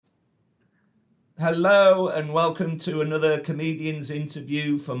Hello and welcome to another comedian's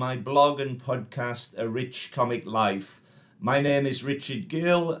interview for my blog and podcast, A Rich Comic Life. My name is Richard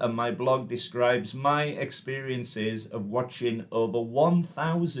Gill and my blog describes my experiences of watching over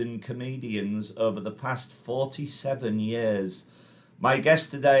 1,000 comedians over the past 47 years. My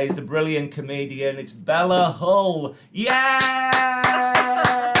guest today is the brilliant comedian, it's Bella Hull. Yay! Hi,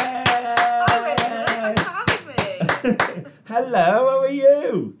 Richard. Thanks for having me. Hello, how are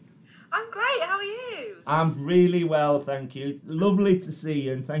you? I'm great. How are you? I'm really well, thank you. Lovely to see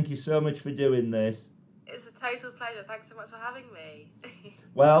you, and thank you so much for doing this. It's a total pleasure. Thanks so much for having me.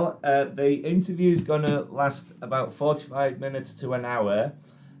 Well, the interview's going to last about 45 minutes to an hour,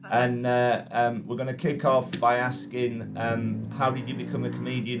 and we're going to kick off by asking, how did you become a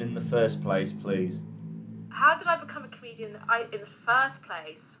comedian in the first place, please? How did I become a comedian in the first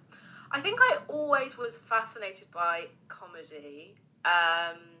place? I think I always was fascinated by comedy.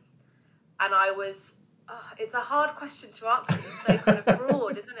 And I was, it's a hard question to answer because it's so kind of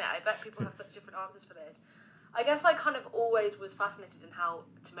broad, isn't it? I bet people have such different answers for this. I guess I kind of always was fascinated in how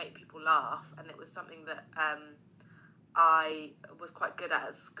to make people laugh, and it was something that I was quite good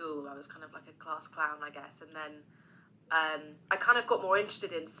at school. I was kind of like a class clown, I guess. And then I kind of got more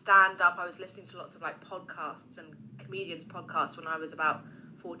interested in stand-up. I was listening to lots of like podcasts and comedians' podcasts when I was about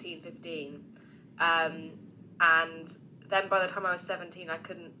 14, 15. And then by the time I was 17, I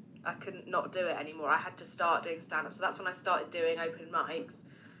couldn't not do it anymore. I had to start doing stand-up. So that's when I started doing open mics.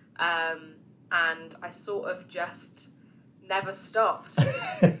 And I sort of just never stopped.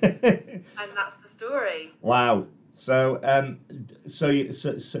 And that's the story. Wow. So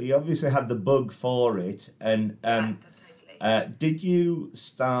you obviously had the bug for it, and Yeah, totally. did you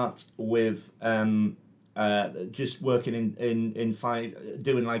start with just working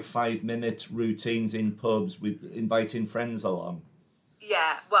doing like 5-minute routines in pubs with inviting friends along?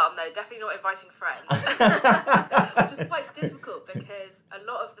 Yeah, well, no, definitely not inviting friends, which is quite difficult because a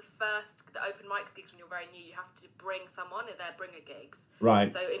lot of the open mic gigs when you're very new, you have to bring someone, and they're bringer gigs. Right.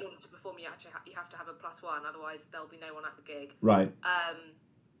 So in order to perform, you have to have a +1, otherwise there'll be no one at the gig. Right.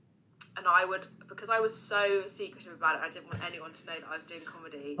 And because I was so secretive about it, I didn't want anyone to know that I was doing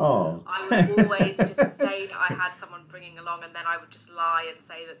comedy. Oh. I would always just say that I had someone bringing along, and then I would just lie and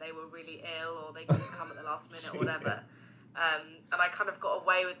say that they were really ill or they couldn't come at the last minute or whatever. And I kind of got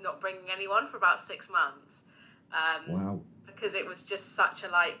away with not bringing anyone for about 6 months. Wow. Because it was just such a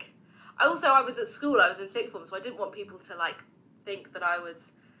like... I was at school, I was in sixth form, so I didn't want people to like think that I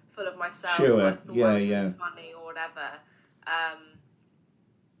was full of myself. Sure, or I thought yeah, I was yeah. really funny or whatever.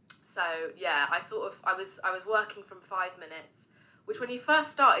 So yeah, I was working from 5 minutes, which when you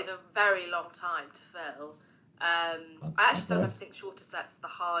first start is a very long time to fill. I actually sometimes think shorter sets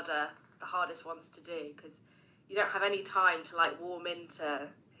are the hardest ones to do because you don't have any time to like warm into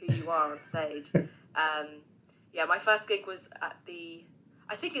who you are on stage. Yeah, my first gig was at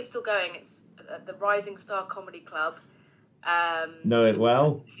I think it's still going. It's at the Rising Star Comedy Club. Know it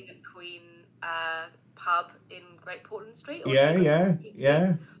well. King and Queen pub in Great Portland Street.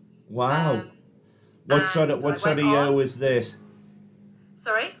 Yeah. Wow. What sort of year was this?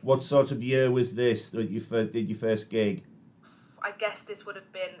 Sorry? What sort of year was this that you did your first gig? I guess this would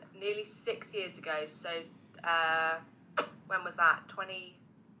have been nearly 6 years ago. So when was that?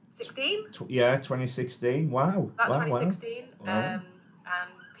 2016? Yeah, 2016. Wow. About wow, 2016. Wow.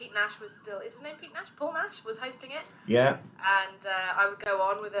 And Pete Nash was still... Is his name Pete Nash? Paul Nash was hosting it. Yeah. And I would go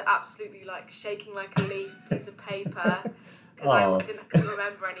on with it absolutely like shaking like a leaf, piece of paper, because I couldn't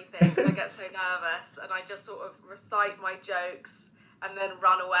remember anything because I get so nervous, and I just sort of recite my jokes and then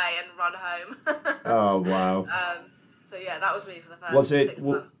run away and run home. Oh, wow. So yeah, that was me for the first 6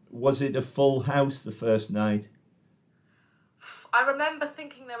 months. Was it a full house the first night? I remember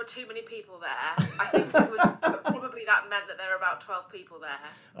thinking there were too many people there. I think it was probably that meant that there were about 12 people there.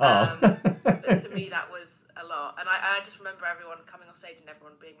 But to me, that was a lot. And I just remember everyone coming off stage and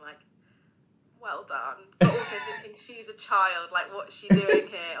everyone being like, well done. But also thinking, she's a child, like what's she doing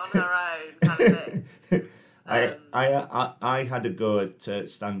here on her own kind of thing. I had a go at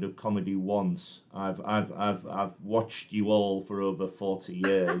stand-up comedy once. I've watched you all for over 40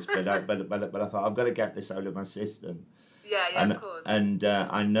 years, but I thought I've got to get this out of my system. Yeah, of course. And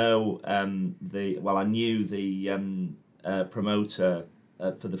I know I knew the promoter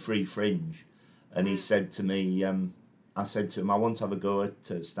for the Free Fringe, and he said to me, I said to him, I want to have a go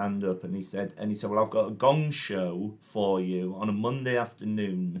at stand-up, and he said, well, I've got a gong show for you on a Monday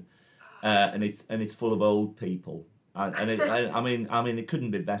afternoon, and it's full of old people, and it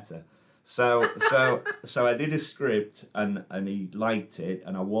couldn't be better. So I did a script, and he liked it,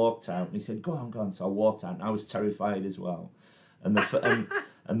 and I walked out, and he said, go on. So I walked out, and I was terrified as well. And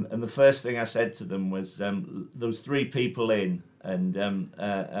And the first thing I said to them was, there was 3 people in, and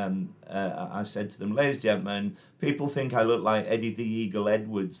I said to them, ladies and gentlemen, people think I look like Eddie the Eagle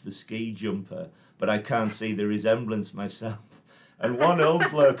Edwards, the ski jumper, but I can't see the resemblance myself. And one old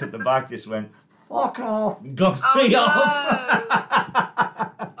bloke at the back just went, fuck off, and got me no. off.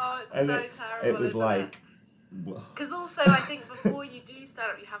 Oh, it's And so it terrible. was isn't like... Because also, I think before you do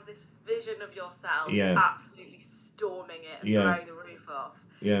stand up, you have this vision of yourself absolutely storming it and blowing the roof off.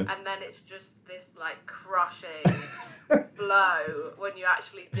 Yeah. And then it's just this like crushing blow when you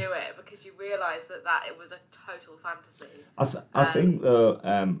actually do it, because you realise that it was a total fantasy. I think though,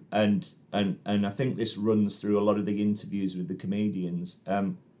 and I think this runs through a lot of the interviews with the comedians.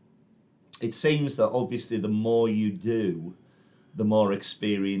 It seems that obviously the more you do, the more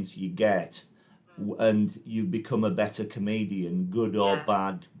experience you get. And you become a better comedian, good or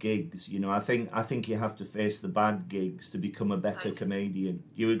bad gigs. You know, I think you have to face the bad gigs to become a better comedian.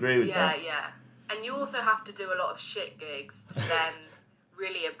 Do you agree with that? Yeah. And you also have to do a lot of shit gigs to then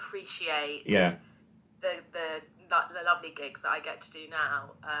really appreciate the lovely gigs that I get to do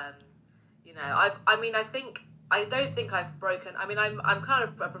now. You know, I don't think I've broken. I mean, I'm kind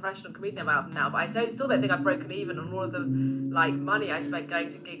of a professional comedian now, but I still don't think I've broken even on all of the like money I spent going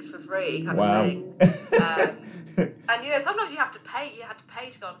to gigs for free kind of thing. And you know, sometimes you had to pay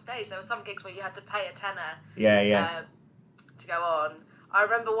to go on stage. There were some gigs where you had to pay a tenner. To go on. I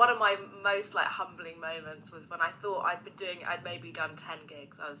remember one of my most like humbling moments was when I thought I'd maybe done 10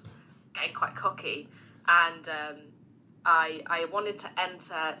 gigs. I was getting quite cocky, and I wanted to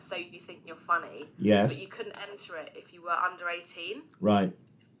enter So You Think You're Funny. Yes. But you couldn't enter it if you were under 18. Right.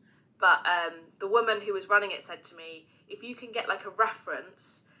 But the woman who was running it said to me, if you can get like a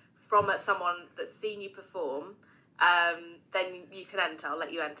reference from someone that's seen you perform, then you can enter. I'll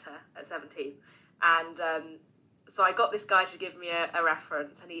let you enter at 17. And so I got this guy to give me a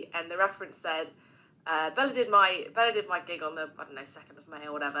reference, and the reference said, Bella did my gig on the 2nd of May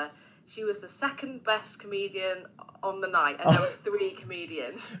or whatever. She was the second best comedian on the night, and there were 3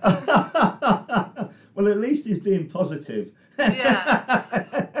 comedians. Well, at least he's being positive. Yeah.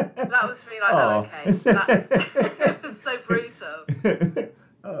 That was me like, okay. It was so brutal.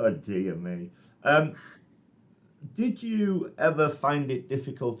 Oh, dear me. Did you ever find it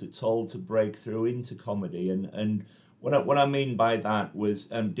difficult at all to break through into comedy? And what I mean by that was,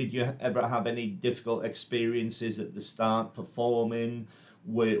 did you ever have any difficult experiences at the start performing?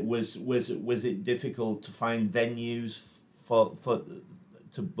 Was it difficult to find venues for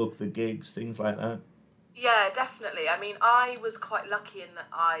to book the gigs, things like that? Yeah, definitely. I mean, I was quite lucky in that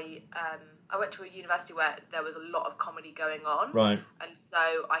I went to a university where there was a lot of comedy going on, right? And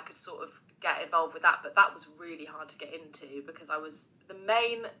so I could sort of get involved with that. But that was really hard to get into because the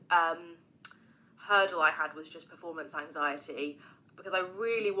main hurdle I had was just performance anxiety, because I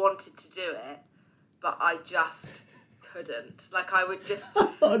really wanted to do it, but I just couldn't. Like I would just,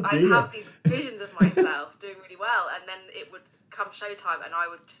 I'd have these visions of myself doing really well, and then it would come showtime and I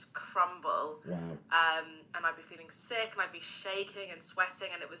would just crumble. Wow. And I'd be feeling sick and I'd be shaking and sweating,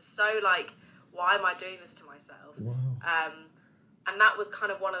 and it was so like, why am I doing this to myself? Wow. And that was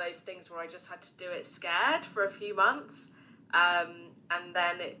kind of one of those things where I just had to do it scared for a few months. And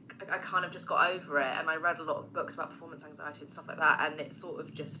then I kind of just got over it, and I read a lot of books about performance anxiety and stuff like that, and it sort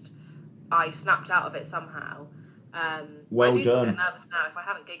of just, I snapped out of it somehow. Well I do still done. get nervous now if I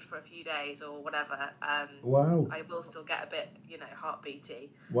haven't gigged for a few days or whatever. Wow. I will still get a bit,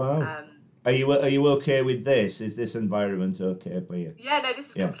 heartbeaty. Wow. Are you okay with this? Is this environment okay for you? Yeah, no, this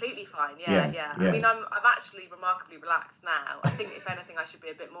is completely fine. Yeah. I mean, I'm actually remarkably relaxed now. I think if anything, I should be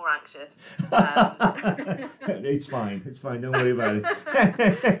a bit more anxious. It's fine. Don't worry about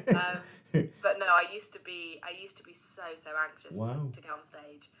it. But no, I used to be so anxious to go on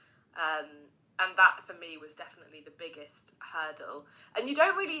stage. And that for me was definitely the biggest hurdle. And you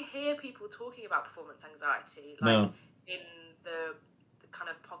don't really hear people talking about performance anxiety in the kind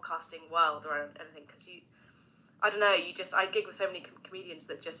of podcasting world or anything, because I gig with so many comedians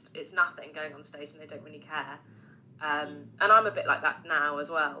that just, it's nothing going on stage and they don't really care. And I'm a bit like that now as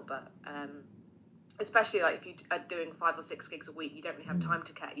well, but especially like if you are doing 5 or 6 gigs a week, you don't really have time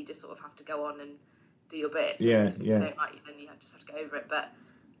to care. You just sort of have to go on and do your bits. Yeah, and if you don't like it, then you just have to go over it. But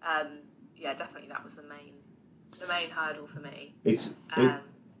yeah, definitely that was the main hurdle for me.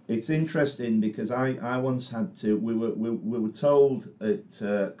 It's interesting because I once had to. We were told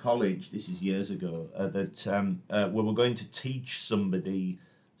at college, this is years ago, that we were going to teach somebody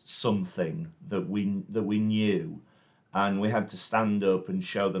something that we knew, and we had to stand up and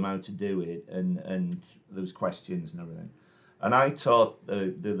show them how to do it, and there was questions and everything. And I taught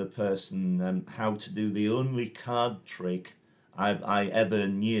the person how to do the only card trick I ever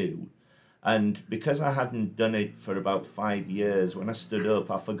knew. And because I hadn't done it for about 5 years, when I stood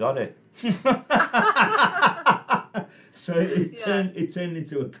up, I forgot it. So it turned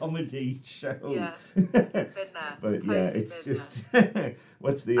into a comedy show. Yeah, been there. But Totally yeah, it's been just there.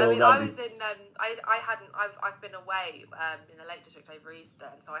 what's the I old mean, I adage? was in. I've been away in the Lake District over Easter,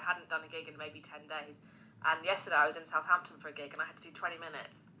 and so I hadn't done a gig in maybe 10 days. And yesterday I was in Southampton for a gig, and I had to do 20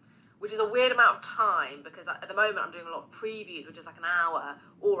 minutes, which is a weird amount of time because at the moment I'm doing a lot of previews, which is like an hour,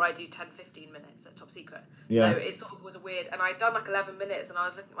 or I do 10-15 minutes at Top Secret. Yeah. So it sort of was a weird. And I'd done like 11 minutes, and I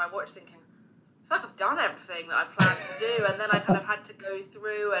was looking at my watch thinking, I feel like I've done everything that I planned to do, and then I kind of had to go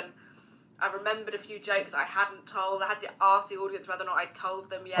through, and I remembered a few jokes I hadn't told. I had to ask the audience whether or not I'd told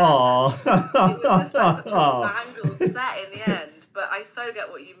them yet. It was just like such a mangled set in the end. But I so get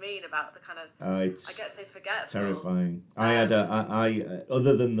what you mean about the kind of, I get so forgetful. Terrifying. I had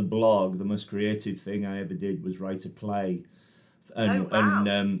other than the blog, the most creative thing I ever did was write a play.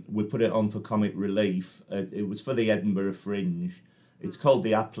 And we put it on for Comic Relief. It was for the Edinburgh Fringe. It's called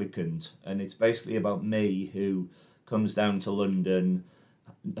The Applicant, and it's basically about me who comes down to London,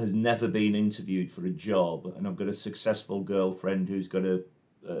 has never been interviewed for a job, and I've got a successful girlfriend who's got a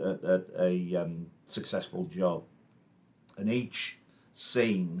successful job. And each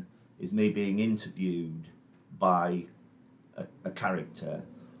scene is me being interviewed by a character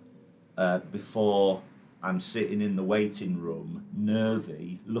before I'm sitting in the waiting room,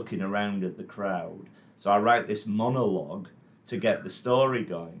 nervy, looking around at the crowd. So I write this monologue to get the story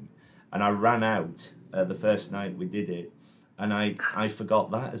going. And I ran out the first night we did it, and I forgot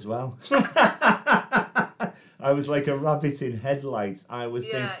that as well. I was like a rabbit in headlights. I was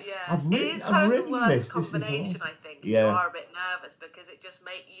thinking, I've written this. Combination, I think. Yeah. You are a bit nervous because it just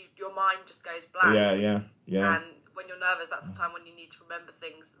your mind just goes blank. Yeah. And when you're nervous, that's the time when you need to remember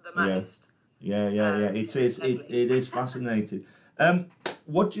things the most. Yeah. It is fascinating.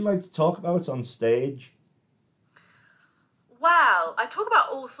 What do you like to talk about on stage? Well, I talk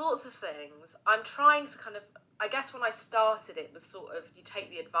about all sorts of things. I'm trying to kind of, I guess when I started it was sort of, you take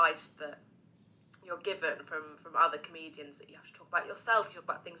the advice that you're given from other comedians that you have to talk about yourself, you talk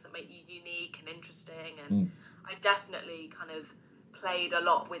about things that make you unique and interesting, and I definitely kind of played a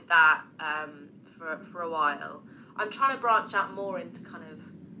lot with that for a while. I'm trying to branch out more into kind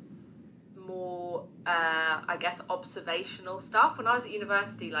of more, I guess, observational stuff. When I was at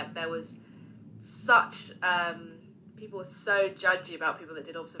university, like there was such... people were so judgy about people that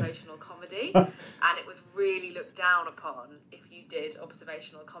did observational comedy, and it was really looked down upon if you did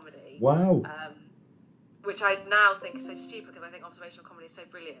observational comedy. Wow. Which I now think is so stupid because I think observational comedy is so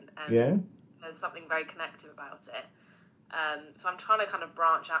brilliant, and there's something very connective about it. So I'm trying to kind of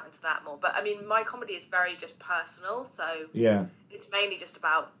branch out into that more. But I mean, my comedy is very just personal, so it's mainly just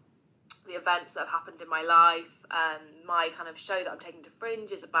about the events that have happened in my life. My kind of show that I'm taking to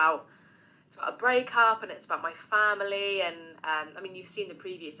Fringe is about a breakup, and it's about my family, and I mean, you've seen the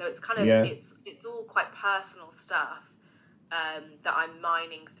preview, so it's kind of it's all quite personal stuff that I'm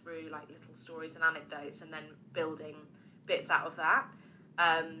mining through, like little stories and anecdotes, and then building bits out of that.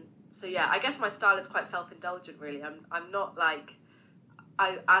 So yeah, I guess my style is quite self-indulgent, really. I'm not like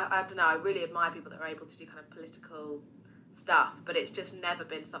I don't know. I really admire people that are able to do kind of political stuff, but it's just never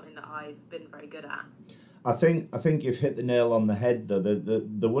been something that I've been very good at. I think you've hit the nail on the head, though.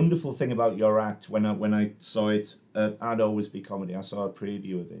 The wonderful thing about your act, when I saw it at I'd Always Be Comedy, I saw a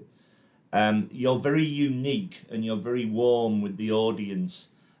preview of it. You're very unique, and you're very warm with the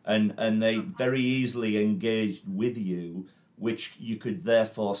audience, and they very easily engaged with you, which you could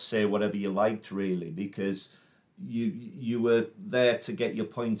therefore say whatever you liked, really, because you were there to get your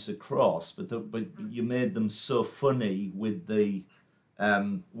points across, but you made them so funny with the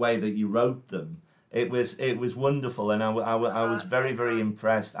way that you wrote them. It was wonderful, and I was very, very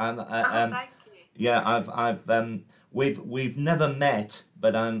impressed. Thank you. Yeah, we've never met,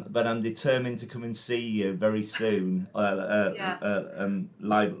 but I'm determined to come and see you very soon, live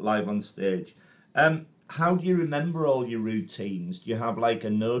on stage. How do you remember all your routines? Do you have like a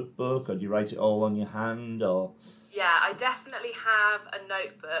notebook, or do you write it all on your hand, or? Yeah, I definitely have a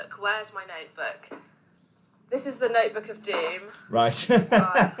notebook. Where's my notebook? This is the Notebook of Doom. Right. I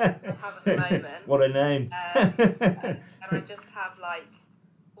have at the moment. What a name. And I just have like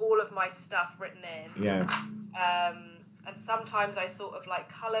all of my stuff written in. Yeah. And sometimes I sort of like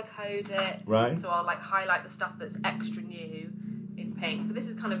colour code it. Right. So I'll like highlight the stuff that's extra new in pink. But this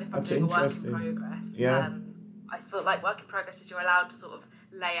is kind of if I'm That's doing a work in interesting. progress. Yeah. I feel like work in progress is you're allowed to sort of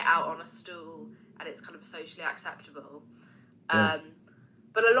lay it out on a stool, and it's kind of socially acceptable. Yeah.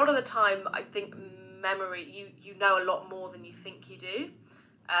 But a lot of the time, I think memory, you know a lot more than you think you do.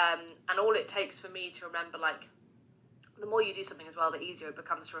 And all it takes for me to remember like the more you do something as well, the easier it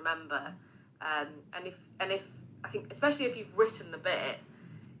becomes to remember. And if I think, especially if you've written the bit,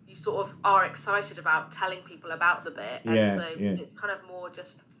 you sort of are excited about telling people about the bit, and so it's kind of more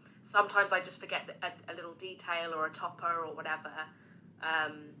just. Sometimes I just forget a little detail or a topper or whatever.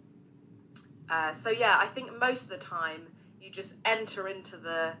 So yeah, I think most of the time you just enter into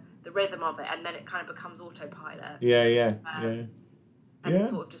the rhythm of it, and then it kind of becomes autopilot. And it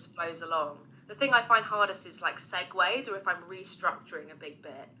sort of just flows along. The thing I find hardest is like segues, or if I'm restructuring a big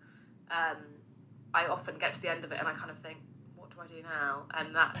bit, I often get to the end of it and I kind of think, what do I do now?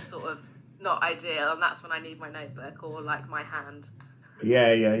 And that's sort of not ideal, and that's when I need my notebook or like my hand.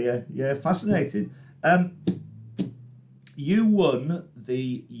 Yeah. Fascinating. You won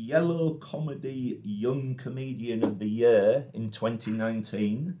the Yellow Comedy Young Comedian of the Year in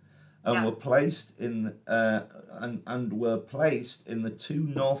 2019, and were placed in were placed in the 2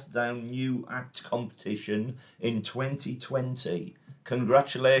 North Down New Act competition in 2020.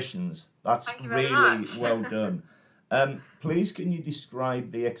 Congratulations! That's really well done. Please, can you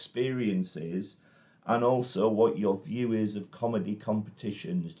describe the experiences and also what your view is of comedy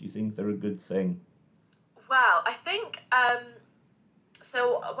competitions? Do you think they're a good thing? Well, I think,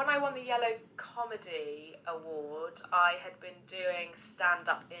 so when I won the Yellow Comedy Award, I had been doing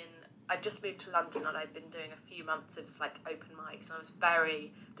stand-up I'd just moved to London and I'd been doing a few months of like open mics, and I was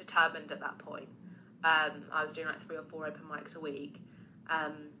very determined at that point. I was doing like 3 or 4 open mics a week.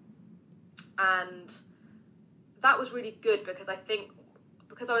 And that was really good because I think,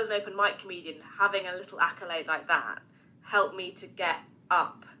 because I was an open mic comedian, having a little accolade like that helped me to get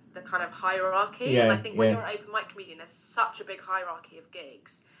up the kind of hierarchy. And I think when you're an open mic comedian, there's such a big hierarchy of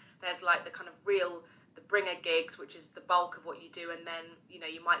gigs. There's like the kind of the bringer gigs, which is the bulk of what you do, and then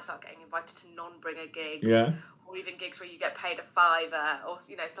you might start getting invited to non-bringer gigs, or even gigs where you get paid a $5 or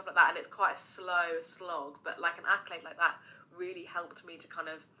stuff like that, and it's quite a slow slog. But like an accolade like that really helped me to kind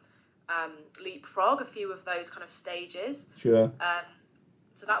of leapfrog a few of those kind of stages. Sure.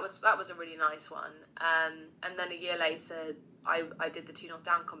 So that was a really nice one. And then a year later, I did the 2 North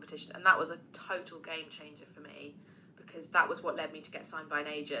Down competition, and that was a total game changer for me because that was what led me to get signed by an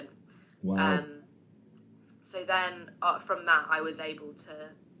agent. Wow. So then from that, I was able to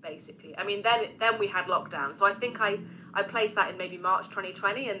basically, I mean, then we had lockdown. So I think I placed that in maybe March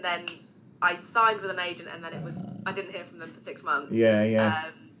 2020, and then I signed with an agent, and then I didn't hear from them for 6 months.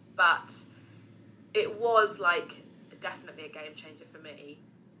 But it was like definitely a game changer for me.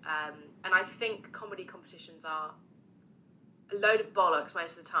 And I think comedy competitions are a load of bollocks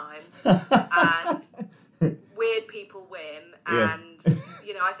most of the time, and weird people win. And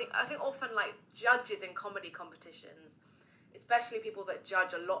I think often like judges in comedy competitions, especially people that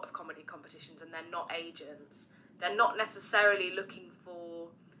judge a lot of comedy competitions and they're not agents, they're not necessarily looking for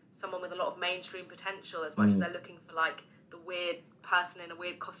someone with a lot of mainstream potential as much as they're looking for like the weird person in a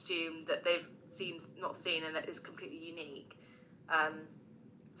weird costume that they've not seen and that is completely unique.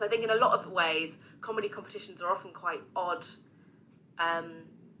 So I think in a lot of ways, comedy competitions are often quite odd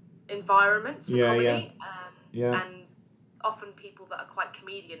environments for comedy. And often people that are quite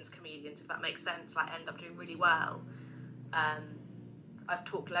comedians, if that makes sense, like end up doing really well. I've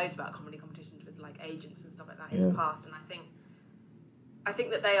talked loads about comedy competitions with like agents and stuff like that in the past, and I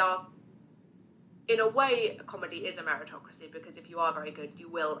think that they are, in a way, comedy is a meritocracy, because if you are very good, you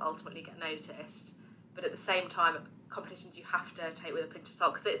will ultimately get noticed. But at the same time, competitions you have to take with a pinch of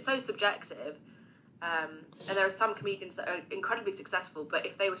salt because it's so subjective. And there are some comedians that are incredibly successful, but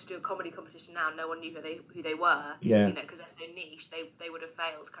if they were to do a comedy competition now, no one knew who they were. Because they're so niche, they would have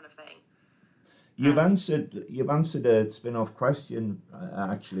failed, kind of thing. You've answered a spin-off question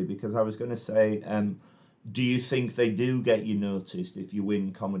actually, because I was going to say, do you think they do get you noticed if you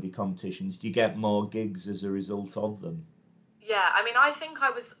win comedy competitions? Do you get more gigs as a result of them? Yeah, I mean, I think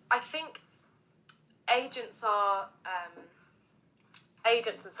agents are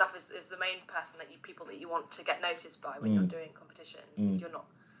agents and stuff is the main person people that you want to get noticed by when you're doing competitions. If you're not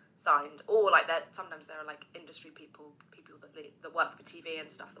signed, or like that, sometimes there are like industry people that work for TV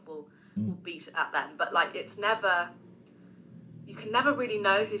and stuff that will beat at them. But like, you can never really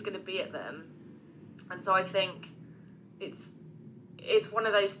know who's going to be at them, and so I think it's one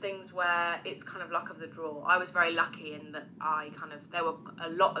of those things where it's kind of luck of the draw. I was very lucky in that there were a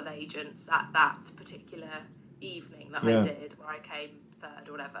lot of agents at that particular evening that I did, where I came third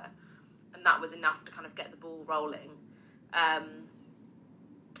or whatever, and that was enough to kind of get the ball rolling.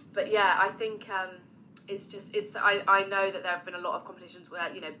 But yeah, I think I know that there have been a lot of competitions where,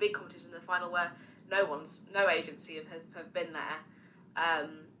 big competitions in the final where no agency have been there,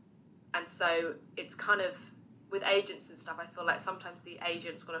 and so it's kind of, with agents and stuff, I feel like sometimes the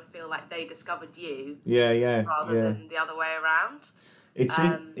agent's got to feel like they discovered you rather yeah. than the other way around.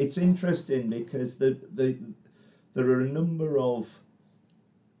 It's interesting because there are a number of,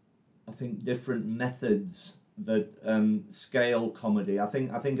 I think, different methods that scale comedy. I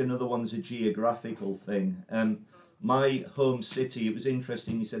think another one's a geographical thing. My home city, it was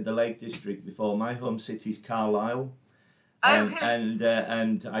interesting you said the Lake District before. My home city's Carlisle. And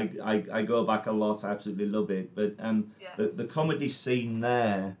I go back a lot. I absolutely love it. But the comedy scene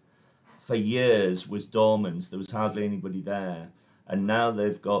there for years was dormant. There was hardly anybody there, and now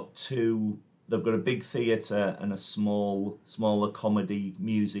they've got two. They've got a big theatre and a smaller comedy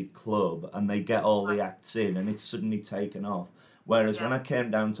music club, and they get all the acts in, and it's suddenly taken off. Whereas when I came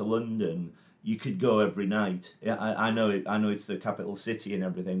down to London, you could go every night. Yeah, I know it. I know it's the capital city and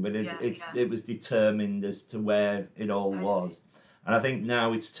everything, but it was determined as to where it all was, and I think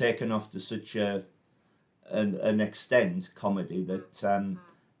now it's taken off to such an extent, comedy, that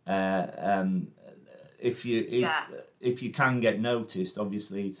if you can get noticed,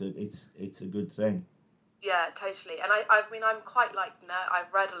 obviously it's a good thing. Yeah, totally. And I mean, I'm quite like,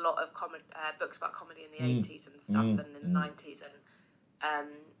 I've read a lot of books about comedy in the 80s and stuff, and in the 90s, and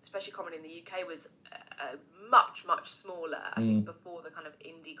especially comedy in the UK was much, much smaller, I think, before the kind of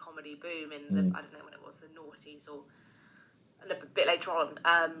indie comedy boom in the, I don't know when it was, the noughties or a bit later on.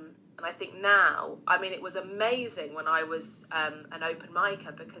 And I think now, I mean, it was amazing when I was an open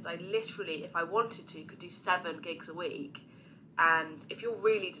micer, because I literally, if I wanted to, could do 7 gigs a week. And if you're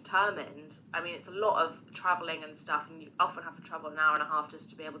really determined, I mean, it's a lot of travelling and stuff, and you often have to travel an hour and a half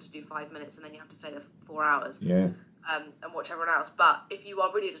just to be able to do 5 minutes, and then you have to stay there for 4 hours. Yeah. And watch everyone else. But if you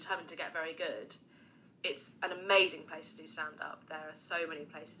are really determined to get very good, it's an amazing place to do stand-up. There are so many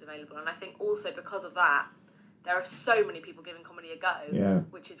places available. And I think also because of that, there are so many people giving comedy a go,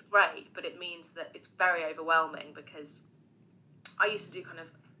 which is great, but it means that it's very overwhelming, because I used to do kind of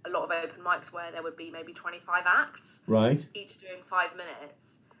a lot of open mics where there would be maybe 25 acts, right, each doing 5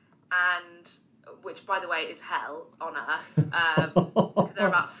 minutes, and which, by the way, is hell on earth. There are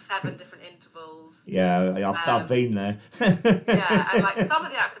about 7 different intervals. Yeah, I've been there. Yeah, and like some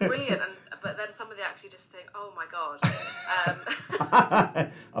of the acts are brilliant, but then some of the acts you just think, oh my god.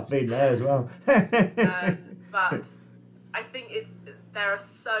 I've been there as well. But I think there are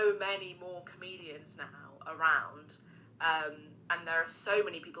so many more comedians now around, and there are so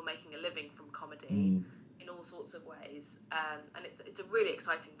many people making a living from comedy in all sorts of ways, and it's a really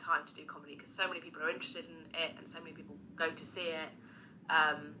exciting time to do comedy, because so many people are interested in it and so many people go to see it,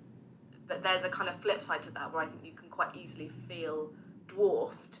 but there's a kind of flip side to that where I think you can quite easily feel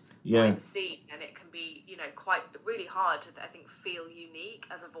dwarfed by the scene, and it can be, you know, quite really hard to, I think, feel unique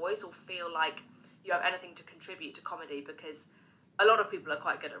as a voice or feel like you have anything to contribute to comedy, because a lot of people are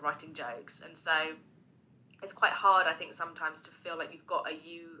quite good at writing jokes, and so it's quite hard, I think, sometimes to feel like you've got a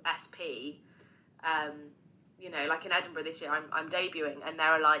USP. You know, like in Edinburgh this year, I'm debuting, and there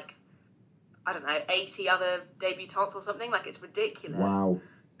are like, I don't know, 80 other debutantes or something. Like, it's ridiculous. Wow.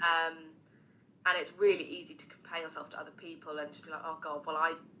 And it's really easy to compare yourself to other people and just be like, oh god, well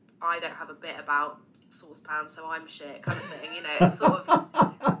I don't have a bit about saucepans, so I'm shit, kind of thing. You know, it's sort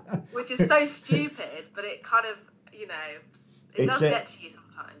of, which is so stupid, but it kind of, you know, it does get to you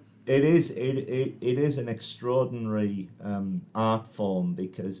sometimes. It is an extraordinary art form,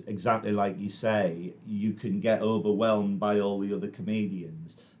 because exactly like you say, you can get overwhelmed by all the other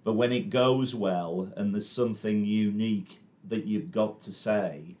comedians, but when it goes well and there's something unique that you've got to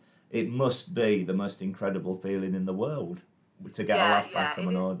say, it must be the most incredible feeling in the world to get a laugh back from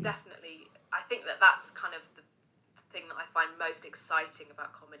an audience. Definitely. I think that's kind of the thing that I find most exciting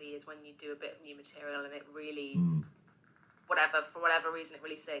about comedy, is when you do a bit of new material and it really, for whatever reason, it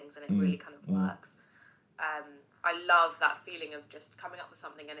really sings and it really kind of works. I love that feeling of just coming up with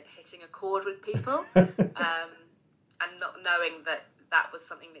something and it hitting a chord with people, and not knowing that was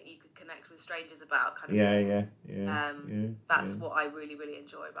something that you could connect with strangers about, kind of thing. That's what I really, really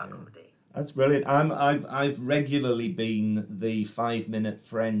enjoy about comedy. That's brilliant. I've regularly been the 5-minute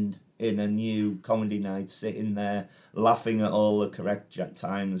friend in a new comedy night, sitting there laughing at all the correct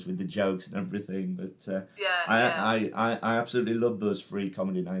times with the jokes and everything. But I absolutely love those free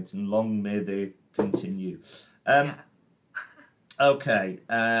comedy nights, and long may they continue. Okay,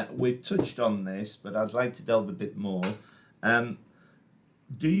 we've touched on this, but I'd like to delve a bit more.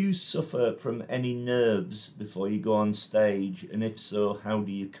 Do you suffer from any nerves before you go on stage, and if so, how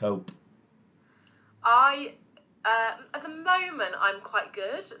do you cope? At the moment, I'm quite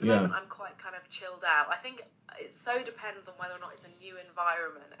good. At the moment, I'm quite kind of chilled out. I think it so depends on whether or not it's a new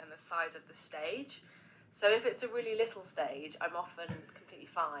environment and the size of the stage. So if it's a really little stage, I'm often completely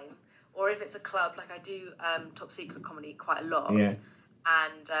fine. or if it's a club, like I do Top Secret comedy quite a lot, Yeah.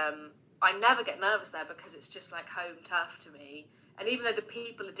 and I never get nervous there because it's just like home turf to me. And even though the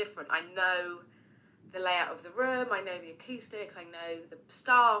people are different, I know the layout of the room, I know the acoustics, I know the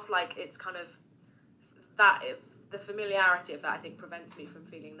staff. Like, it's kind of that. The familiarity of that, I think, prevents me from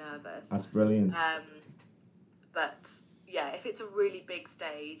feeling nervous. That's brilliant. But yeah, if it's a really big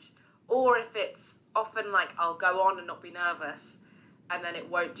stage, or if it's often like I'll go on and not be nervous, and then I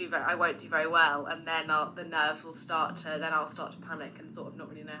won't do very well, and then the nerves will start to, then I'll start to panic and sort of not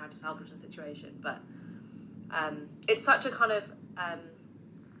really know how to salvage the situation. But it's such a kind of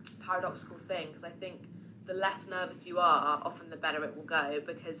paradoxical thing, because I think the less nervous you are, often the better it will go,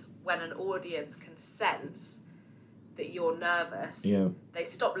 because when an audience can sense that you're nervous, they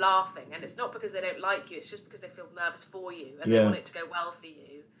stop laughing, and it's not because they don't like you, it's just because they feel nervous for you and they want it to go well for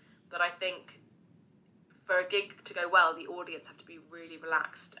you. But I think for a gig to go well, the audience have to be really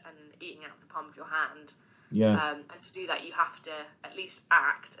relaxed and eating out of the palm of your hand. And to do that, you have to at least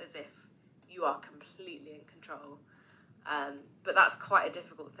act as if you are completely in control. But that's quite a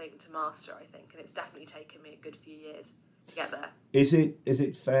difficult thing to master, I think, and it's definitely taken me a good few years to get there. Is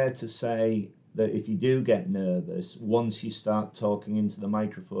it fair to say that if you do get nervous, once you start talking into the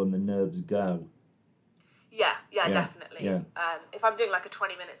microphone, the nerves go? Yeah, definitely. Yeah. If I'm doing like a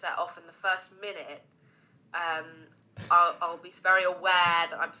 20-minute set, often the first minute, I'll be very aware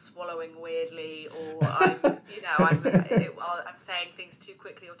that I'm swallowing weirdly, or I'm saying things too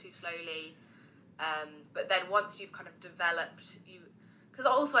quickly or too slowly. But then once you've kind of developed, because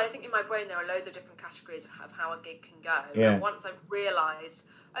also I think in my brain there are loads of different categories of how a gig can go. Yeah. And once I've realised,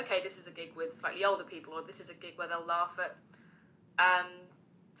 okay, this is a gig with slightly older people, or this is a gig where they'll laugh at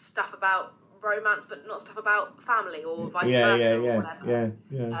stuff about romance but not stuff about family, or vice versa, or whatever.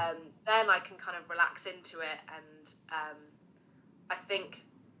 Then I can kind of relax into it, and I think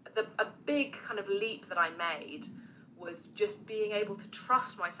a big kind of leap that I made was just being able to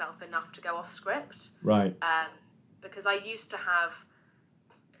trust myself enough to go off script. Right. Because I used to have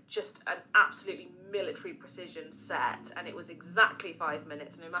just an absolutely military precision set, and it was exactly 5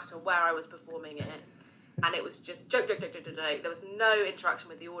 minutes, no matter where I was performing it. And it was just joke. There was no interaction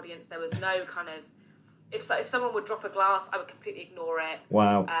with the audience. There was no kind of, if someone would drop a glass, I would completely ignore it.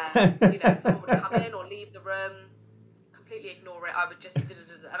 Wow. If someone would come in or leave the room, completely ignore it. I would just,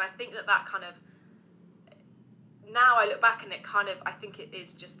 and I think that kind of, now I look back and I think it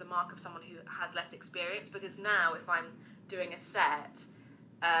is just the mark of someone who has less experience, because now if I'm doing a set,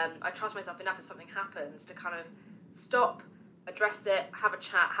 I trust myself enough if something happens to kind of stop, address it, have a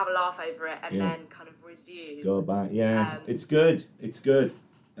chat, have a laugh over it, and then kind of resume. Go back. Yeah, it's good. It's good.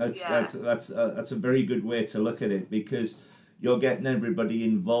 That's a very good way to look at it, because you're getting everybody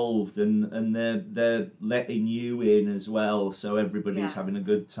involved, and they're letting you in as well, so everybody's having a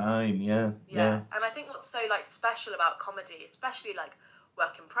good time. Yeah. And I think what's so special about comedy, especially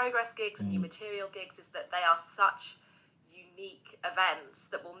work in progress gigs and new material gigs, is that they are such unique events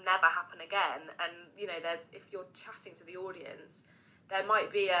that will never happen again. And if you're chatting to the audience, there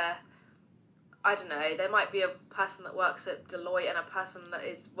might be there might be a person that works at Deloitte, and a person that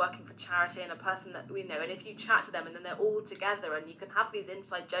is working for charity, and a person that and if you chat to them and then they're all together, and you can have these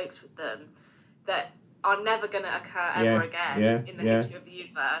inside jokes with them that are never going to occur ever again in the history of the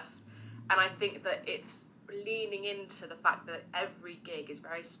universe. And I think that it's leaning into the fact that every gig is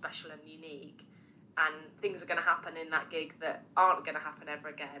very special and unique, and things are going to happen in that gig that aren't going to happen ever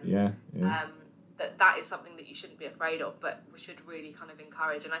again. That is something that you shouldn't be afraid of, but we should really kind of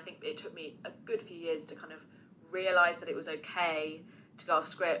encourage. And I think it took me a good few years to kind of realise that it was okay to go off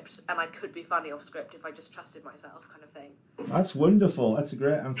script, and I could be funny off script if I just trusted myself, kind of thing. That's wonderful. That's a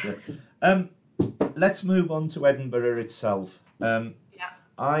great answer. Let's move on to Edinburgh itself.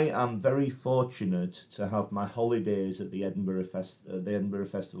 I am very fortunate to have my holidays at the Edinburgh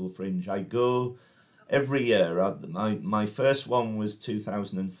Festival Fringe. I go every year. My first one was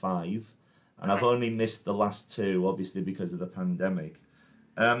 2005. And I've only missed the last two, obviously, because of the pandemic.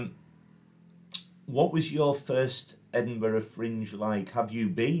 What was your first Edinburgh Fringe like? Have you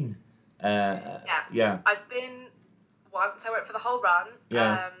been? I've been once. I went for the whole run.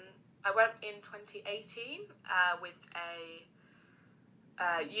 I went in 2018 with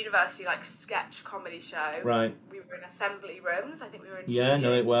a university sketch comedy show. Right. We were in assembly rooms. I think we were in studio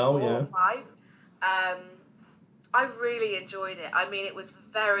know it well. 4 or 5. I really enjoyed it. I mean, it was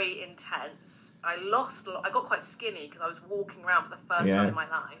very intense. I got quite skinny because I was walking around for the first time in my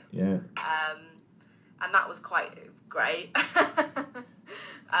life. And that was quite great.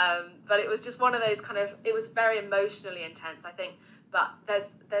 But it was just one of those it was very emotionally intense, I think. But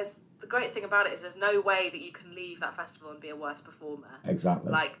there's the great thing about it is there's no way that you can leave that festival and be a worse performer.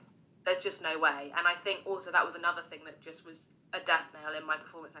 Exactly. there's just no way. And I think also that was another thing that just was a death nail in my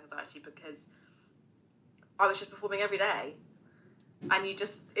performance anxiety, because I was just performing every day, and it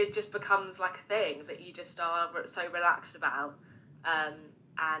just becomes like a thing that you just are so relaxed about.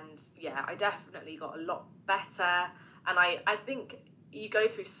 And yeah, I definitely got a lot better. And I think you go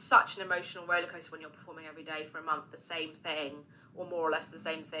through such an emotional roller coaster when you're performing every day for a month, the same thing, or more or less the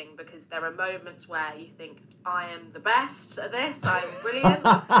same thing, because there are moments where you think, I am the best at this, I'm brilliant,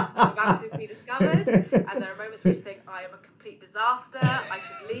 I'm about to be discovered, and there are moments where you think, I am a complete disaster, I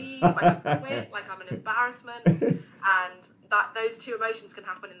should leave, I should quit, like I'm an embarrassment, and those two emotions can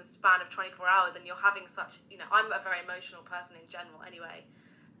happen in the span of 24 hours, and you're having such, I'm a very emotional person in general anyway,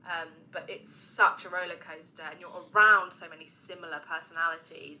 but it's such a roller coaster, and you're around so many similar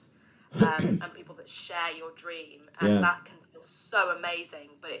personalities, and people that share your dream, and that can feel so amazing,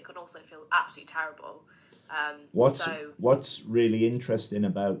 but it can also feel absolutely terrible. What's really interesting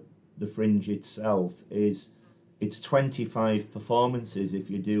about the Fringe itself is it's 25 performances if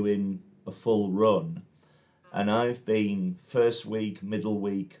you're doing a full run, and I've been first week, middle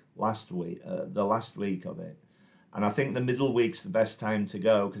week, last week, the last week of it, and I think the middle week's the best time to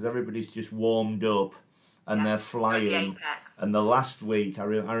go because everybody's just warmed up and they're flying. And the last week, I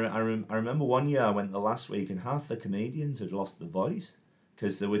remember one year I went the last week and half the comedians had lost their voice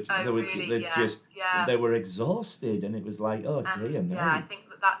because they were exhausted, and it was like, oh dear me. Yeah, I think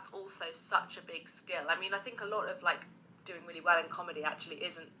that's also such a big skill. I mean, I think a lot of like doing really well in comedy actually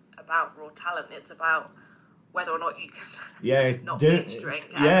isn't about raw talent. It's about whether or not you can not binge drink.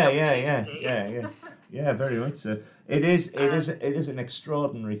 Yeah, very much so. It is an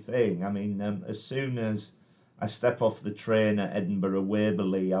extraordinary thing. I mean, as soon as I step off the train at Edinburgh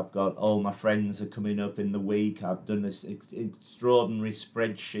Waverley, I've got all my friends are coming up in the week. I've done this extraordinary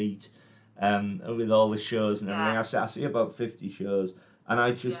spreadsheet with all the shows and everything. I see about 50 shows, and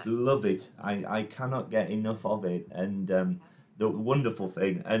I just love it. I cannot get enough of it, and the wonderful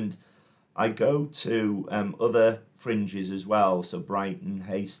thing. And I go to other fringes as well, so Brighton,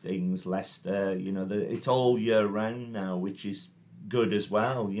 Hastings, Leicester. It's all year round now, which is good as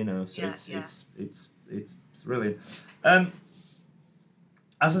well. So it's brilliant.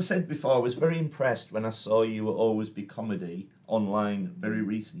 As I said before, I was very impressed when I saw you at Always Be Comedy online very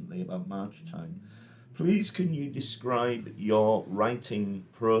recently, about March time. Please, can you describe your writing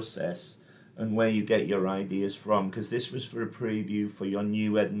process and where you get your ideas from? Because this was for a preview for your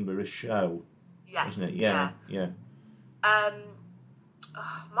new Edinburgh show, wasn't it? Yeah.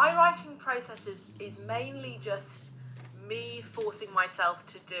 My writing process is mainly just me forcing myself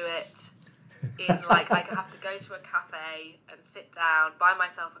to do it. In like, I have to go to a cafe and sit down, buy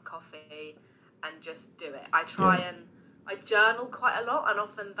myself a coffee, and just do it. I I journal quite a lot, and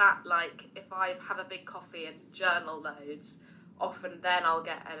often that, like, if I have a big coffee and journal loads, often then I'll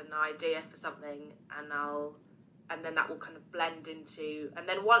get an idea for something, and then that will kind of blend into, and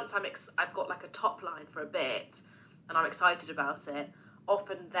then once I've got like a top line for a bit, and I'm excited about it,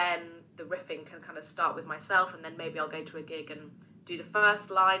 often then the riffing can kind of start with myself, and then maybe I'll go to a gig and do the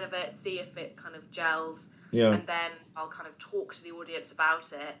first line of it, see if it kind of gels, and then I'll kind of talk to the audience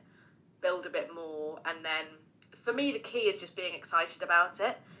about it, build a bit more, and then for me the key is just being excited about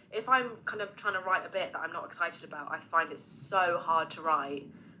it. If I'm kind of trying to write a bit that I'm not excited about, I find it so hard to write.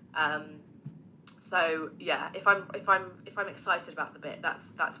 So yeah, if I'm excited about the bit,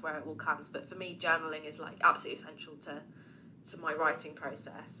 that's where it all comes. But for me, journaling is like absolutely essential to my writing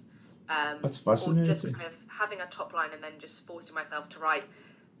process. That's fascinating. Or just kind of having a top line and then just forcing myself to write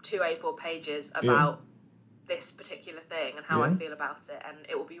 2 A4 pages about this particular thing and how I feel about it, and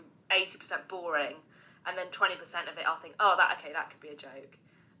it will be 80% boring, and then 20% of it I'll think, oh, that could be a joke.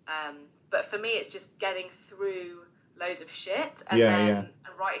 But for me, it's just getting through loads of shit and and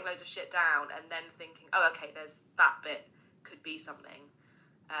writing loads of shit down, and then thinking, oh, okay, there's that bit could be something.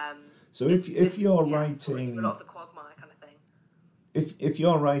 So if you're writing a lot of the quagmire kind of thing. If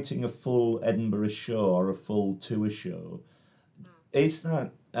you're writing a full Edinburgh show or a full tour show, is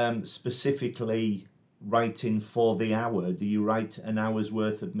that specifically writing for the hour? Do you write an hour's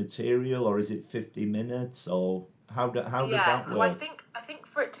worth of material, or is it 50 minutes, or how does that work? So I think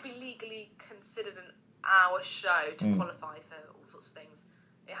for it to be legally considered an hour show to qualify for all sorts of things,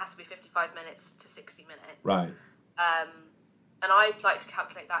 it has to be 55 minutes to 60 minutes. Right. And I'd like to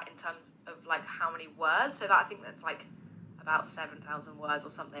calculate that in terms of like how many words. So that I think that's like about 7,000 words or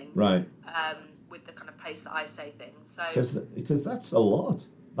something. Right. With the kind of pace that I say things. So because that's a lot.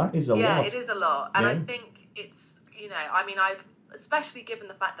 That is a lot. Yeah, it is a lot. And I think it's, I mean, I've, especially given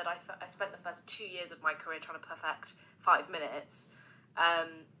the fact that I spent the first 2 years of my career trying to perfect 5 minutes,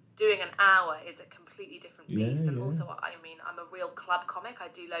 doing an hour is a completely different beast. Yeah, And yeah. also, I mean, I'm a real club comic. I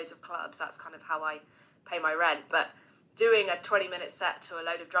do loads of clubs. That's kind of how I pay my rent. But doing a 20-minute set to a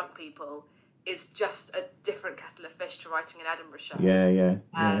load of drunk people is just a different kettle of fish to writing an Edinburgh show. Yeah, yeah,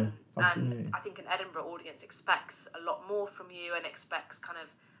 yeah. And Fascinating. I think an Edinburgh audience expects a lot more from you and expects kind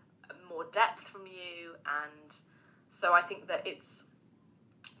of more depth from you. And so I think that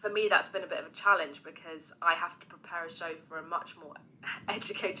for me, that's been a bit of a challenge because I have to prepare a show for a much more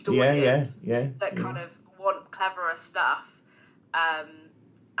educated audience that kind of want cleverer stuff.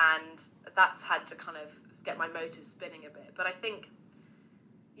 And that's had to kind of get my motors spinning a bit. But I think,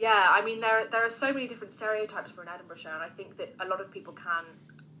 yeah, I mean, there are so many different stereotypes for an Edinburgh show, and I think that a lot of people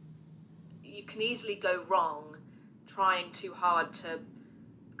you can easily go wrong trying too hard to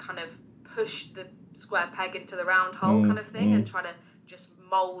kind of push the square peg into the round hole kind of thing and try to just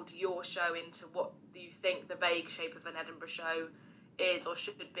mould your show into what you think the vague shape of an Edinburgh show is or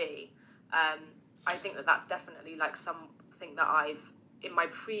should be. I think that that's definitely like something that I've, in my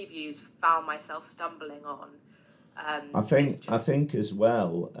previews, found myself stumbling on. I think as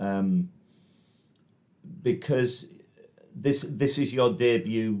well, because this is your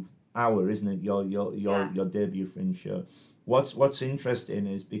debut hour, isn't it? Your debut Fringe show. What's interesting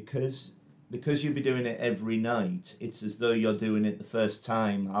is because you'll be doing it every night, it's as though you're doing it the first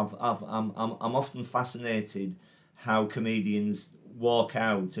time. I'm often fascinated how comedians walk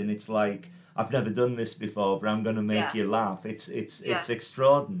out and it's like, I've never done this before, but I'm going to make you laugh. It's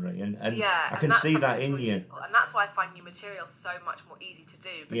extraordinary, and I can see that in you. Difficult. And that's why I find new material so much more easy to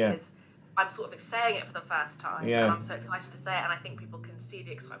do, because I'm sort of saying it for the first time, and I'm so excited to say it, and I think people can see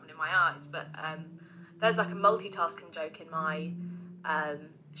the excitement in my eyes. But there's like a multitasking joke in my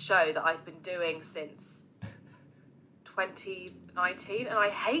show that I've been doing since 2019, and I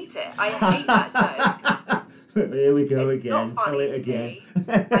hate it. I hate that joke. Here we go it's again. Not funny Tell it again.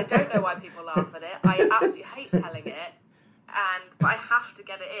 I don't know why people laugh at it. I absolutely hate telling it, but I have to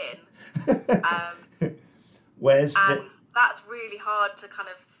get it in. That's really hard to kind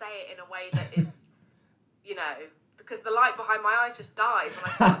of say it in a way that is, because the light behind my eyes just dies when I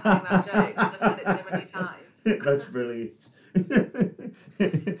start telling that joke. I've said it so many times. That's brilliant.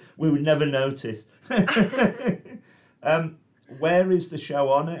 We would never notice. Where is the show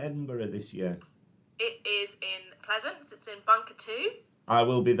on at Edinburgh this year? It is in Pleasance. It's in Bunker 2. I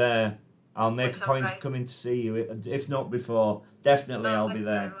will be there. I'll make a point of coming to see you. If not before, definitely I'll be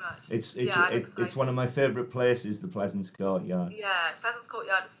there. It's one of my favourite places, the Pleasance Courtyard. Yeah, Pleasance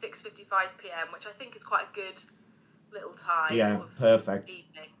Courtyard at 6:55 p.m, which I think is quite a good little time. Yeah, sort of perfect.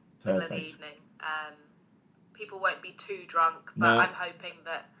 Middle of the evening. People won't be too drunk, but I'm hoping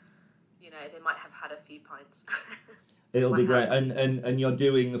that they might have had a few pints. It'll be great, and you're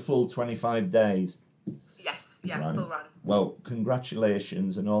doing the full 25 days. Yes, right. Full run. Well,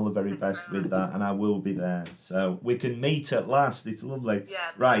 congratulations and all the very best with that, and I will be there. So we can meet at last. It's lovely. Yeah.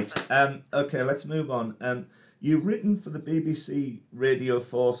 Right. Okay, let's move on. You've written for the BBC Radio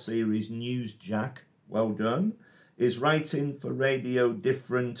 4 series Newsjack. Well done. Is writing for radio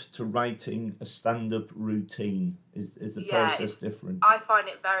different to writing a stand-up routine? Is the process different? I find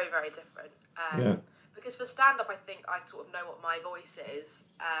it very, very different. Because for stand-up, I think I sort of know what my voice is.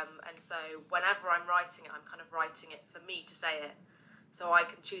 And so whenever I'm writing it, I'm kind of writing it for me to say it. So I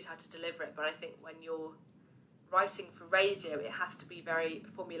can choose how to deliver it. But I think when you're writing for radio, it has to be very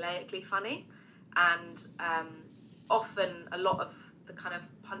formulaically funny. And often a lot of the kind of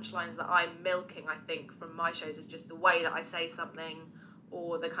punchlines that I'm milking, I think, from my shows is just the way that I say something,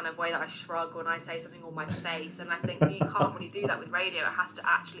 or the kind of way that I shrug when I say something, or my face. And I think you can't really do that with radio. It has to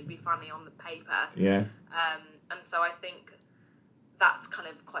actually be funny on the paper. Yeah. And so I think that's kind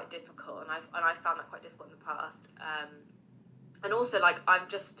of quite difficult, and I've found that quite difficult in the past. And also, like, I'm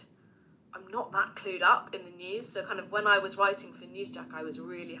not that clued up in the news. So kind of when I was writing for Newsjack, I was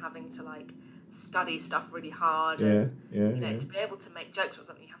really having to like study stuff really hard. To be able to make jokes about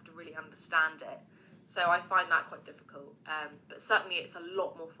something, you have to really understand it. So I find that quite difficult. But certainly it's a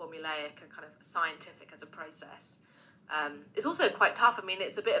lot more formulaic and kind of scientific as a process. It's also quite tough. I mean,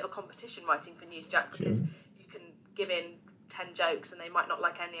 it's a bit of a competition writing for Newsjack, because you can give in 10 jokes and they might not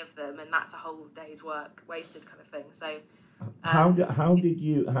like any of them, and that's a whole day's work wasted, kind of thing. So how did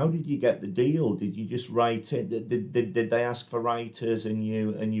you get the deal? Did you just write it? Did they ask for writers and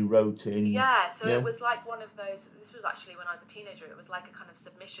you wrote in? Yeah, so it was like one of those. This was actually when I was a teenager. It was like a kind of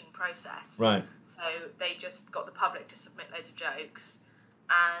submission process. Right. So they just got the public to submit loads of jokes,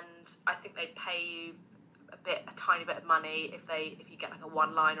 and I think they pay you a tiny bit of money if you get like a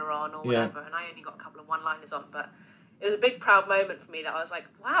one-liner on or whatever. And I only got a couple of one-liners on, but it was a big proud moment for me that I was like,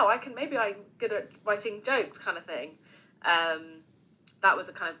 wow, I'm good at writing jokes, kind of thing. that was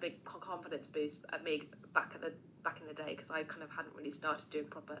a kind of big confidence boost at me back in the day, because I kind of hadn't really started doing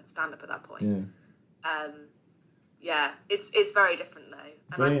proper stand-up at that point. It's very different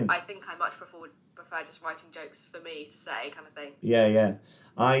though, and I think I much prefer just writing jokes for me to say, kind of thing.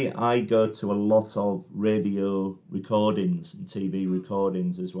 I go to a lot of radio recordings and TV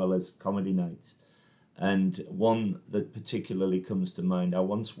recordings as well as comedy nights, and one that particularly comes to mind, I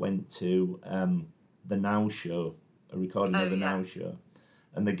once went to the Now Show, a recording of the Now Show,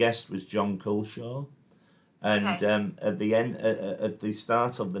 and the guest was John Culshaw. And at the end, at the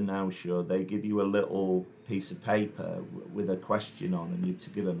start of the Now Show, they give you a little piece of paper with a question on, and you to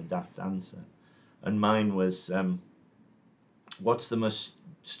give them a daft answer. And mine was, what's the most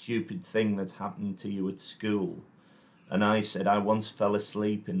stupid thing that happened to you at school? And I said, I once fell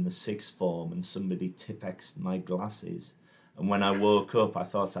asleep in the sixth form and somebody Tipp-Ex'd my glasses. And when I woke up, I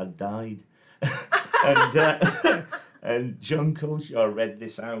thought I'd died. And John Culshaw read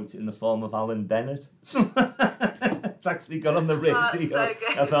this out in the form of Alan Bennett. It's actually got on the radio. That's so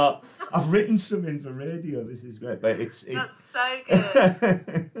good. I thought, I've written something for radio. This is great. But that's so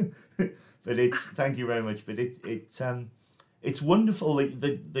good. But thank you very much. But it's wonderful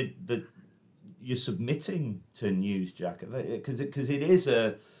that you're submitting to Newsjack, because it is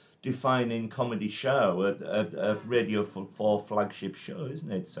a defining comedy show, a Radio 4 flagship show,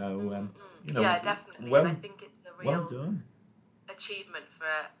 isn't it? So yeah, definitely. And I think it's a real done. achievement for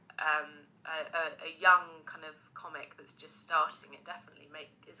a young kind of comic that's just starting. It definitely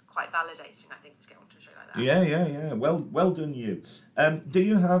is quite validating, I think, to get onto a show like that. Yeah. Well done, you. Do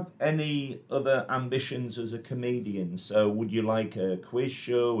you have any other ambitions as a comedian? So would you like a quiz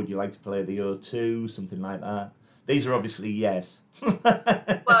show? Would you like to play the O2? Something like that? These are obviously yes. Well,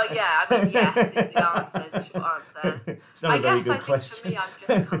 yeah, I mean, yes is the answer, is the short answer. It's not a very good question. For me, I'm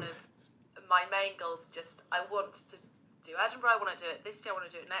just kind of, my main goals are just, I want to do Edinburgh, I want to do it this year, I want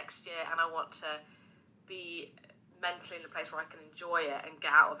to do it next year, and I want to be mentally in a place where I can enjoy it and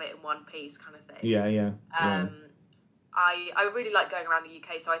get out of it in one piece, kind of thing. Yeah. I really like going around the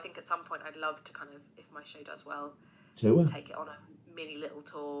UK, so I think at some point I'd love to kind of, if my show does well, tour. Take it on a mini little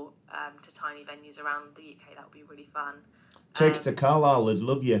tour to tiny venues around the UK. That would be really fun. Take it to Carlisle, I'd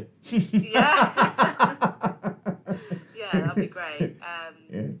love you. Yeah. Yeah, that'd be great.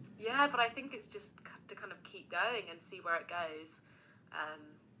 Yeah, but I think it's just to kind of keep going and see where it goes,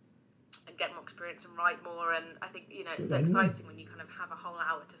 and get more experience and write more. And I think, it's so exciting when you kind of have a whole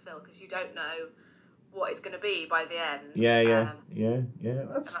hour to fill, because you don't know what it's going to be by the end. Yeah.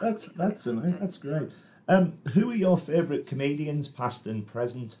 That's great. Who are your favourite comedians, past and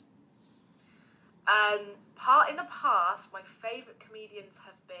present? In the past, my favourite comedians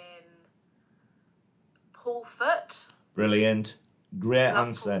have been Paul Foot. Brilliant. Great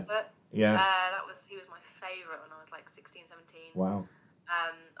answer. Paul Foot. Yeah. He was my favourite when I was like 16, 17. Wow.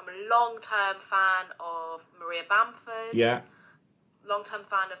 I'm a long-term fan of Maria Bamford. Yeah. Long-term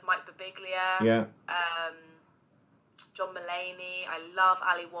fan of Mike Birbiglia. Yeah. John Mulaney. I love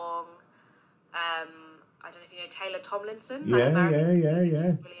Ali Wong. I don't know if you know Taylor Tomlinson. Yeah.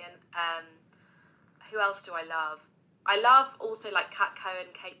 Brilliant. Who else do I love? I love also like Kat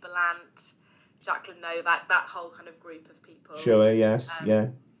Cohen, Kate Ballant, Jacqueline Novak, that whole kind of group of people. Sure, yes, yeah.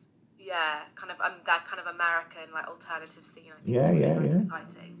 Yeah, kind of that kind of American like alternative scene. I think Yeah.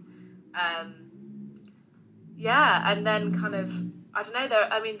 Exciting. Yeah, and then kind of I don't know.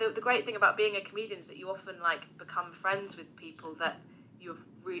 The great thing about being a comedian is that you often like become friends with people that you've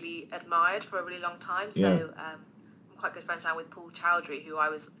really admired for a really long time. So I'm quite good friends now with Paul Chowdhury, who I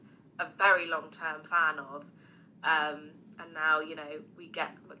was a very long-term fan of, and now we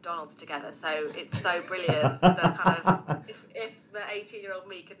get McDonald's together, so it's so brilliant. That kind of if the 18-year-old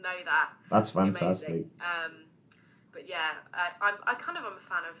me could know that, that's fantastic. But yeah, I'm a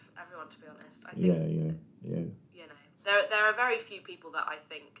fan of everyone, to be honest. I think, yeah. There are very few people that I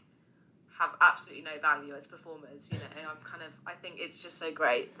think have absolutely no value as performers. I think it's just so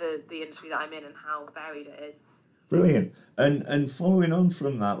great the industry that I'm in and how varied it is. Brilliant. And following on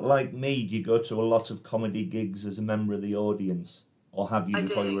from that, like me, do you go to a lot of comedy gigs as a member of the audience? Or have you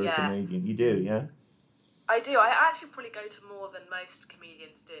before you were a comedian? You do, yeah? I do. I actually probably go to more than most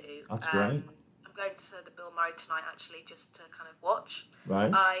comedians do. That's great. I'm going to the Bill Murray tonight, actually, just to kind of watch.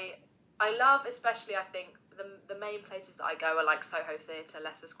 Right. I love, especially, I think, the main places that I go are like Soho Theatre,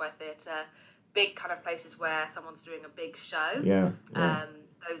 Leicester Square Theatre, big kind of places where someone's doing a big show. Yeah.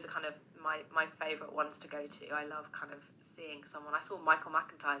 Those are kind of my favourite ones to go to. I love kind of seeing someone. I saw Michael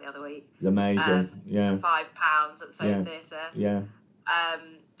McIntyre the other week. Amazing. £5 at the Soho Theatre. Yeah.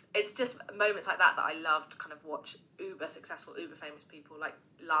 It's just moments like that I love to kind of watch uber successful, uber famous people like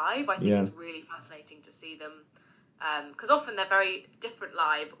live. I think it's really fascinating to see them because often they're very different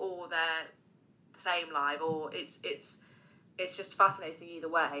live, or they're the same live, or it's just fascinating either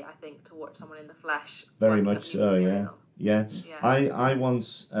way. I think to watch someone in the flesh. Very much so, yeah. material. Yeah. Yeah. I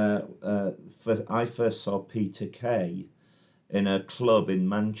once I first saw Peter Kay in a club in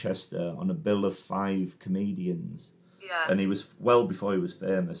Manchester on a bill of 5 comedians, Yeah. and he was well before he was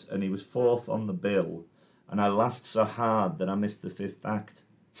famous, and he was 4th on the bill, and I laughed so hard that I missed the 5th act.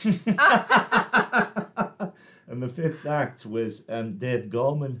 And the 5th act was Dave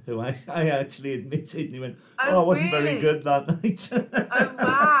Gorman, who I actually admitted, and he went, "Oh, I wasn't very really? good that night." Oh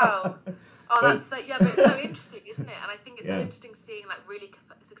wow! Oh, But- that's so but it's so interesting, isn't it? And I think it's so Yeah. interesting seeing like really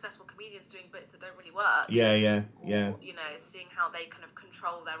successful comedians doing bits that don't really work. Yeah, yeah, Or, yeah. you know, seeing how they kind of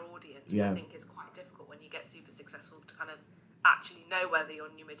control their audience, which Yeah. I think is quite difficult when you get super successful to kind of actually know whether your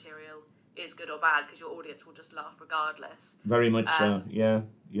new material is good or bad, because your audience will just laugh regardless. Very much so. Yeah,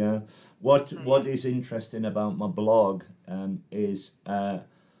 yeah. What So, What yeah. is interesting about my blog is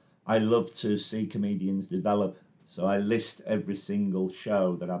I love to see comedians develop. So I list every single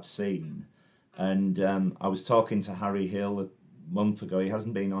show that I've seen, and I was talking to Harry Hill a month ago. He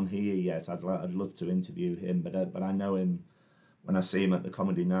hasn't been on here yet. I'd love to interview him, but I know him when I see him at the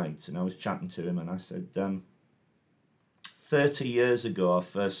comedy nights, and I was chatting to him, and I said, 30 years ago, I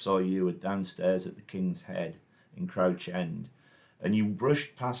first saw you at downstairs at the King's Head in Crouch End, and you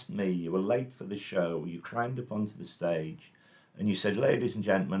brushed past me. You were late for the show. You climbed up onto the stage, and you said, "Ladies and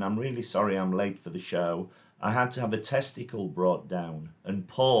gentlemen, I'm really sorry I'm late for the show. I had to have a testicle brought down," and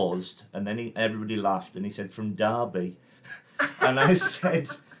paused, and then everybody laughed, and he said, "From Derby." And I said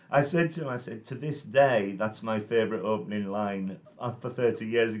to him, I said, "To this day, that's my favourite opening line for 30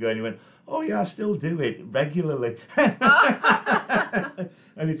 years ago." And he went, "Oh yeah, I still do it regularly."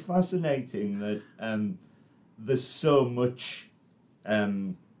 And it's fascinating that there's so much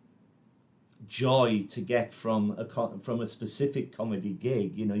joy to get from a specific comedy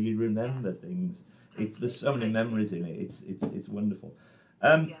gig. You know, you remember things. There's so many memories in it. It's wonderful.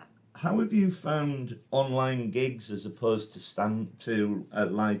 Yeah. How have you found online gigs as opposed to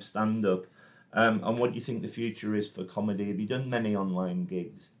live stand-up? And what do you think the future is for comedy? Have you done many online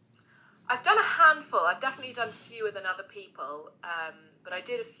gigs? I've done a handful. I've definitely done fewer than other people, but I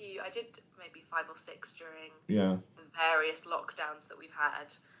did a few. I did maybe 5 or 6 during Yeah. the various lockdowns that we've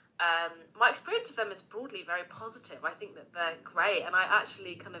had. My experience of them is broadly very positive. I think that they're great, and I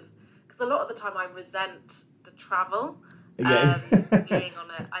actually kind of, because a lot of the time I resent the travel. Yeah. Being on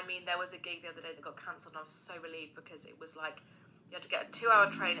it. I mean, there was a gig the other day that got cancelled, and I was so relieved, because it was like you had to get a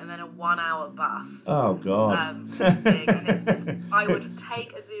 2-hour train and then a 1-hour bus. Oh God. Gig, and it's just, I would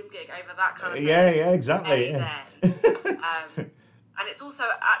take a Zoom gig over that kind of thing. Yeah, exactly. Any Yeah. day. And it's also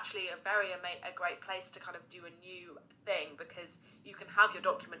actually a great place to kind of do a new thing, because you can have your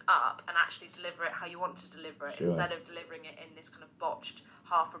document up and actually deliver it how you want to deliver it, Sure. instead of delivering it in this kind of botched,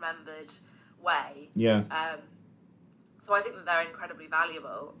 half-remembered way. Yeah. So I think that they're incredibly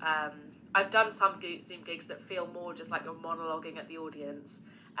valuable. I've done some Zoom gigs that feel more just like you're monologuing at the audience,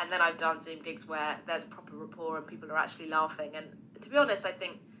 and then I've done Zoom gigs where there's a proper rapport and people are actually laughing. And to be honest, I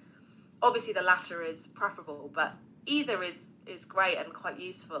think obviously the latter is preferable, but either is great and quite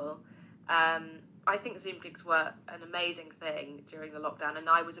useful. I think Zoom gigs were an amazing thing during the lockdown, and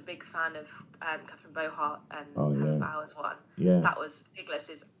I was a big fan of Catherine Bohart and Helen Bowers one. Yeah. That was Gigless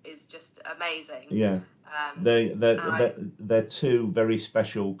is just amazing. Yeah. They're two very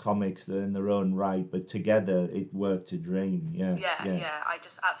special comics. They're in their own right, but together it worked a dream. Yeah. Yeah. I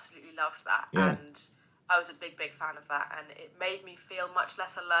just absolutely loved that, Yeah. and I was a big fan of that, and it made me feel much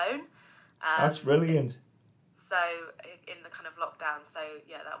less alone. That's brilliant. So in the kind of lockdown, so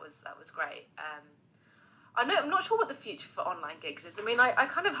yeah, that was great. I'm not sure what the future for online gigs is. I mean, I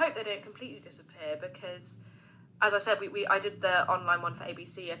kind of hope they don't completely disappear, because, as I said, I did the online one for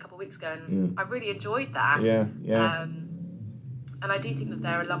ABC a couple of weeks ago, and I really enjoyed that. Yeah. And I do think that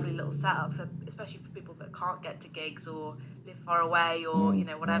they're a lovely little setup especially for people that can't get to gigs or live far away, or you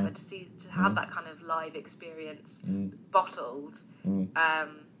know, whatever, to have that kind of live experience bottled.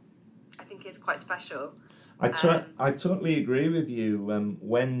 I think is quite special. I totally agree with you.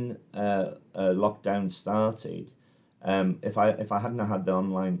 When lockdown started, if I hadn't had the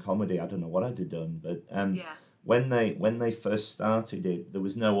online comedy, I don't know what I'd have done. But when they first started it, there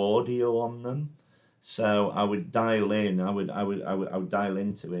was no audio on them, so I would dial in. I would dial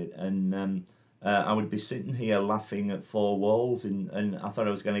into it, and I would be sitting here laughing at 4 walls, and I thought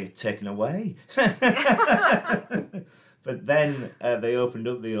I was going to get taken away. But then they opened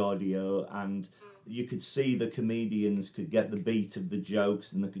up the audio, and you could see the comedians could get the beat of the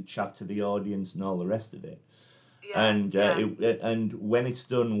jokes, and they could chat to the audience and all the rest of it. Yeah, yeah. And when it's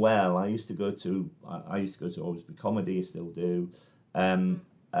done well, I used to go to Always Be Comedy. I still do. Um,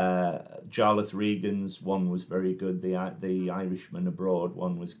 Mm, Jarlath Regan's one was very good. The mm, Irishman Abroad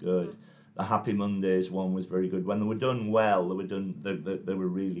one was good. mm. The Happy Mondays one was very good. When they were done well, they were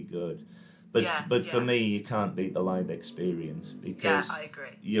really good. Yeah, But for yeah, me, you can't beat the live experience yeah. I because agree.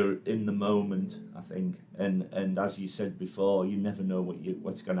 you're in the moment, I think, and as you said before, you never know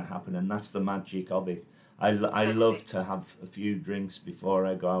what's going to happen, and that's the magic of it. I love Totally. to have a few drinks before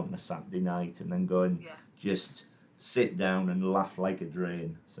I go out on a Saturday night, and then go and Yeah, just sit down and laugh like a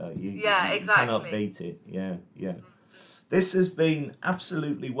drain. So yeah. you cannot Exactly. beat it. Yeah, yeah. Mm-hmm. This has been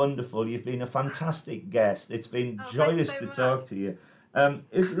absolutely wonderful. You've been a fantastic guest. It's been Oh, thanks joyous so to much. talk to you.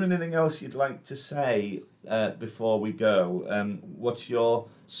 Is there anything else you'd like to say before we go? What's your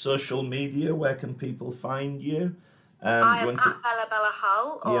social media? Where can people find you? I You am want to? at Bella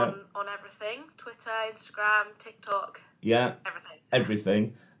Hull Yeah, on everything: Twitter, Instagram, TikTok, yeah, everything.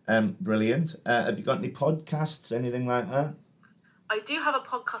 everything. Brilliant. Have you got any podcasts, anything like that? I do have a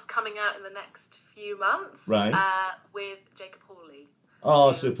podcast coming out in the next few months Right. with Jacob Hawley, Oh,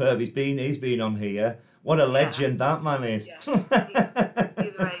 who, superb. He's been on here. What a yeah, legend that man is. yeah, he's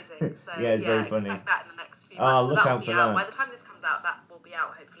he's amazing. So Yeah, it's very yeah, funny. expect that in the next few Oh, months. But look that will out be for out by that. the time this comes out. That will be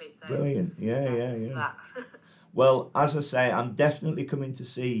out hopefully. So Brilliant. Yeah, yeah, yeah, thanks for yeah. that. Well, as I say, I'm definitely coming to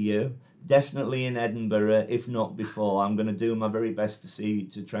see you. Definitely in Edinburgh, if not before. I'm going to do my very best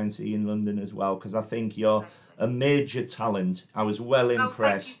to try and see you in London as well, because I think you're Amazing. a major talent. I was well Oh, thank you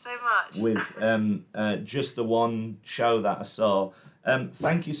impressed so much. with just the one show that I saw.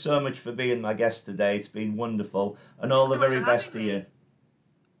 Thank you so much for being my guest today. It's been wonderful, and all Thanks the so much very for best having to you. me.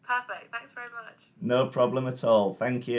 Perfect. Thanks very much. No problem at all. Thank you.